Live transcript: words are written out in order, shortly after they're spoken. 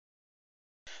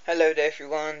Hello there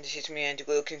everyone, this is me Andy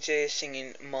Wilkins here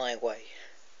singing My Way.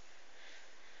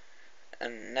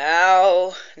 And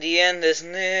now the end is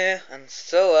near, and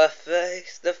so I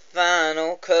face the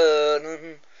final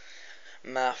curtain.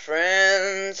 My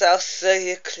friends, I'll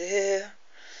say it clear,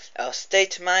 I'll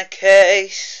state my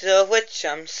case, of which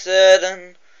I'm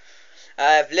certain.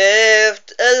 I've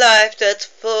lived a life that's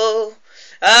full,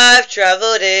 I've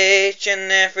travelled each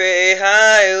and every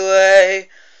highway,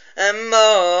 and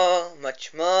more,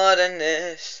 much more than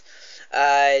this,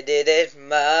 I did it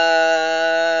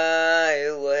my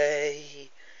way.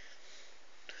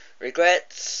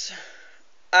 Regrets,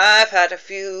 I've had a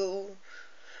few,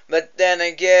 but then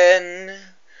again,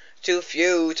 too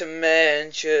few to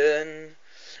mention.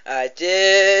 I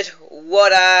did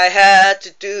what I had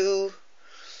to do,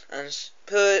 and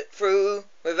put through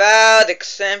without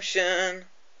exemption.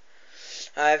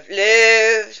 I've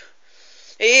lived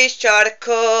each charted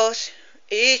course,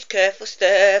 each careful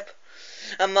step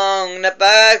among the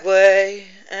byway,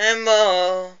 and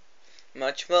more,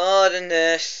 much more than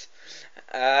this,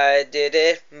 I did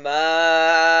it my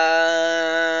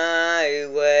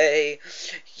way.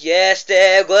 Yes,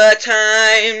 there were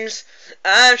times,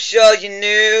 I'm sure you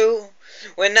knew,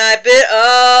 when I bit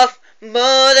off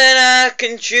more than I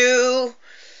can chew,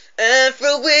 and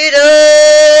through it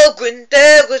all, when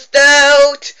there was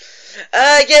doubt,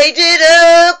 I ate it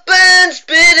up and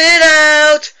spit it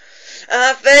out.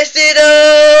 I faced it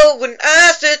all when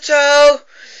I stood tall,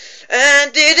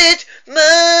 and did it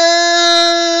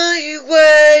my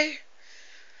way.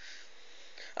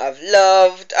 I've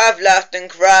loved, I've laughed and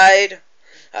cried,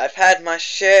 I've had my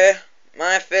share,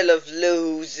 my fill of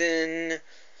losing,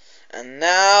 and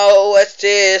now as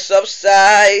tears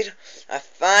subside, I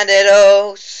find it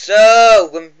all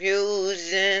so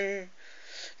amusing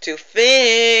to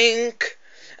think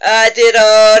I did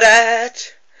all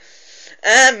that,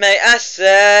 and may I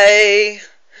say,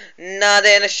 not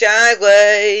in a shy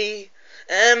way,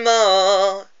 and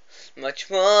more, much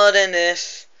more than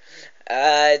this,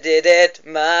 I did it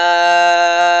my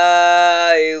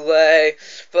way.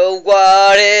 For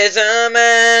what is a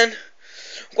man?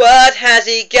 What has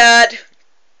he got?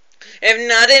 If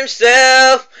not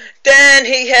himself, then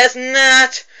he has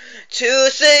not to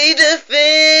say the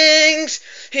things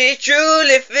he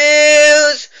truly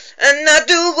feels, and not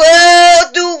the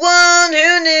world, the one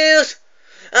who kneels.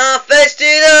 I faced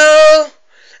it all,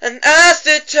 and I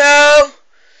stood tall,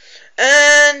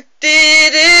 and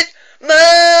did it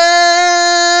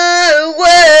my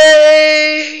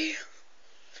way.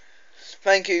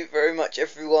 Thank you very much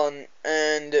everyone,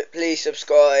 and please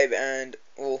subscribe, and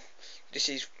this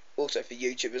is also for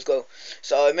YouTube as well.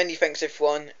 So many thanks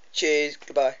everyone, cheers,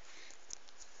 goodbye.